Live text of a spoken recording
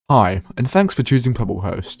Hi, and thanks for choosing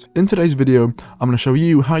PebbleHost. In today's video, I'm going to show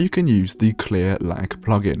you how you can use the ClearLagg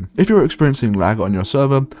plugin. If you're experiencing lag on your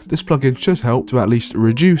server, this plugin should help to at least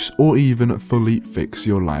reduce or even fully fix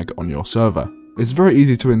your lag on your server. It's very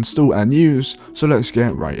easy to install and use, so let's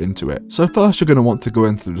get right into it. So first you're going to want to go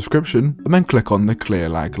into the description and then click on the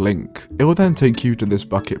ClearLagg link. It will then take you to this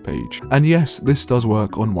bucket page. And yes, this does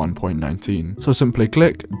work on 1.19. So simply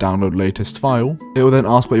click download latest file. It will then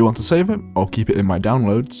ask where you want to save it. I'll keep it in my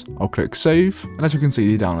downloads. I'll click save, and as you can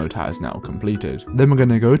see the download has now completed. Then we're going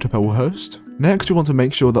to go to PebbleHost. Next, you want to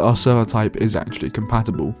make sure that our server type is actually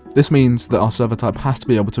compatible. This means that our server type has to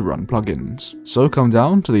be able to run plugins. So come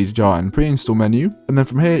down to the jar and pre-install menu, and then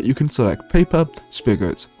from here you can select paper,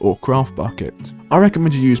 spigot, or craft bucket. I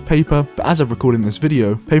recommend you use paper, but as of recording this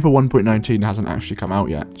video, paper 1.19 hasn't actually come out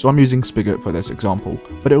yet, so I'm using spigot for this example,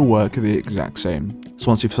 but it will work the exact same. So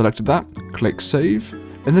once you've selected that, click save,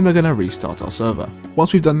 and then we're going to restart our server.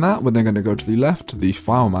 Once we've done that, we're then going to go to the left to the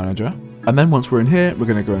file manager. And then once we're in here, we're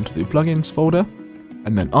going to go into the plugins folder,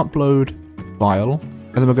 and then upload, file,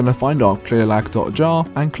 and then we're going to find our clearlagg.jar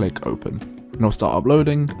and click open. And it'll start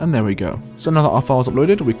uploading, and there we go. So now that our file's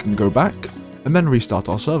uploaded, we can go back, and then restart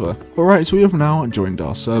our server. Alright, so we have now joined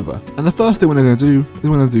our server. And the first thing we're going to do is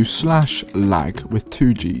we're going to do /lag with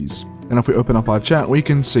 2 G's. And if we open up our chat, we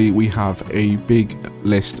can see we have a big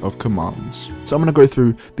list of commands. So I'm going to go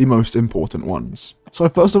through the most important ones. So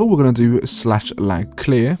first of all, we're going to do /lag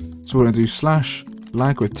clear. So we're going to do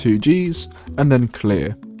 /lag with 2 G's and then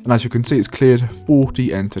clear. And as you can see, it's cleared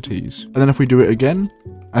 40 entities. And then if we do it again,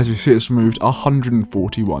 as you see, it's removed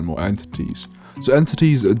 141 more entities. So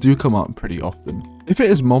entities do come up pretty often. If it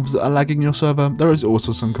is mobs that are lagging your server, there is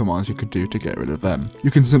also some commands you could do to get rid of them.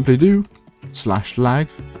 You can simply do /lag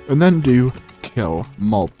and then do kill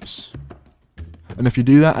mobs. And if you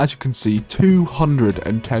do that, as you can see,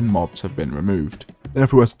 210 mobs have been removed. Then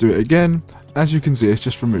if we were to do it again, as you can see, it's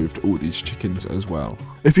just removed all these chickens as well.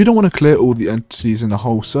 If you don't want to clear all the entities in the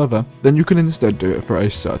whole server, then you can instead do it for a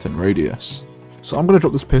certain radius. So I'm going to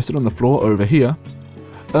drop this piston on the floor over here,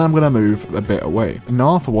 and I'm going to move a bit away. And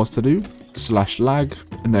now if I was to do /lag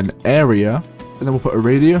and then area, and then we'll put a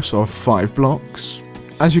radius of 5 blocks.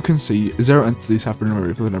 As you can see, 0 entities have been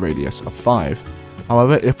removed within a radius of 5.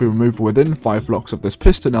 However, if we remove within 5 blocks of this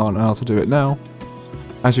piston, I'll know how to do it now.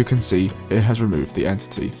 As you can see, it has removed the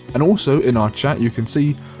entity. And also in our chat, you can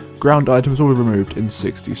see ground items will be removed in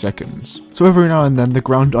 60 seconds. So every now and then the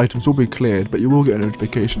ground items will be cleared, but you will get a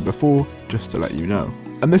notification before, just to let you know.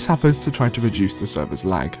 And this happens to try to reduce the server's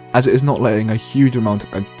lag, as it is not letting a huge amount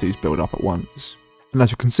of entities build up at once. And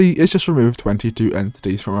as you can see, it's just removed 22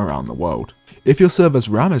 entities from around the world. If your server's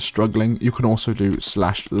RAM is struggling, you can also do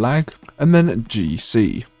 /lag and then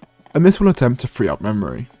GC. And this will attempt to free up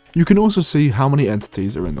memory. You can also see how many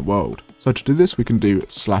entities are in the world. So to do this, we can do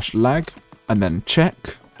 /lag and then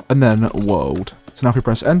check and then world. So now if we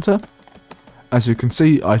press enter, as you can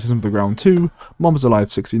see, items of the ground 2, mobs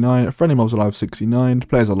alive 69, friendly mobs alive 69,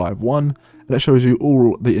 players alive 1, and it shows you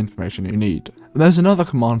all the information you need. And there's another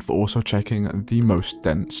command for also checking the most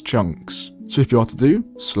dense chunks. So if you are to do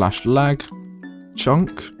 /lag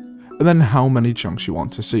chunk, and then how many chunks you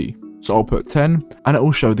want to see. So I'll put 10, and it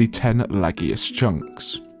will show the 10 laggiest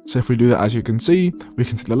chunks. So if we do that, as you can see, we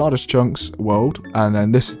can see the largest chunks, world, and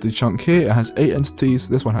then this is the chunk here, it has 8 entities,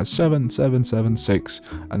 this one has 7, 7, 7, 6,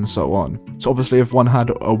 and so on. So obviously if one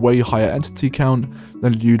had a way higher entity count,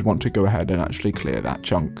 then you'd want to go ahead and actually clear that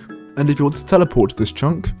chunk. And if you want to teleport to this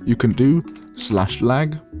chunk, you can do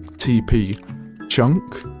 /lag tp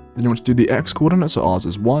chunk. Then you want to do the x coordinate, so ours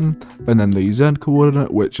is 1, and then the z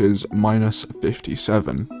coordinate, which is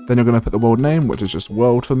 -57. Then you're going to put the world name, which is just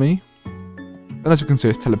world for me. And as you can see,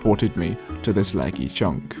 it's teleported me to this laggy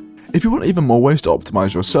chunk. If you want even more ways to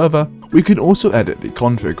optimize your server, we can also edit the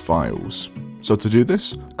config files. So to do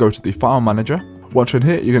this, go to the file manager. Once you're in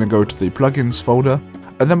here, you're going to go to the plugins folder,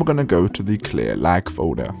 and then we're going to go to the ClearLagg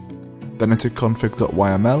folder. Then into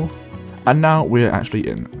config.yml. And now we're actually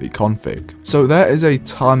in the config. So there is a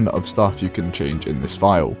ton of stuff you can change in this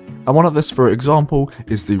file. And one of this, for example,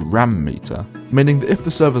 is the RAM meter, meaning that if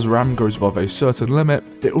the server's RAM goes above a certain limit,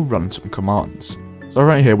 it will run some commands. So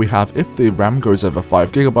right here we have, if the RAM goes over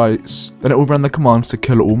 5 GB, then it will run the commands to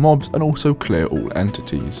kill all mobs and also clear all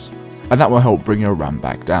entities. And that will help bring your RAM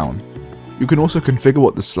back down. You can also configure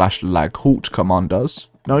what the /lag halt command does.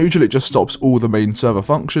 Now usually it just stops all the main server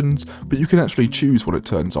functions, but you can actually choose what it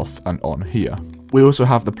turns off and on here. We also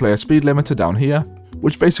have the player speed limiter down here,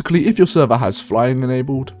 which basically, if your server has flying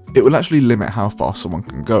enabled, it will actually limit how fast someone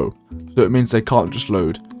can go. So it means they can't just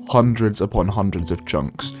load hundreds upon hundreds of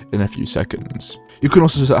chunks in a few seconds. You can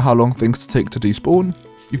also set how long things take to despawn,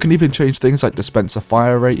 You can even change things like dispenser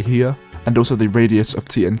fire rate here, and also the radius of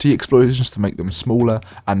TNT explosions to make them smaller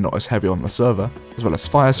and not as heavy on the server, as well as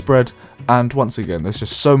fire spread, and once again there's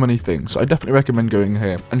just so many things, so I definitely recommend going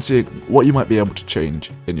here and seeing what you might be able to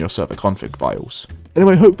change in your server config files.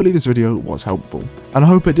 Anyway, hopefully this video was helpful, and I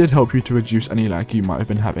hope it did help you to reduce any lag you might have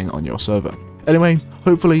been having on your server. Anyway,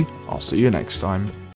 hopefully I'll see you next time.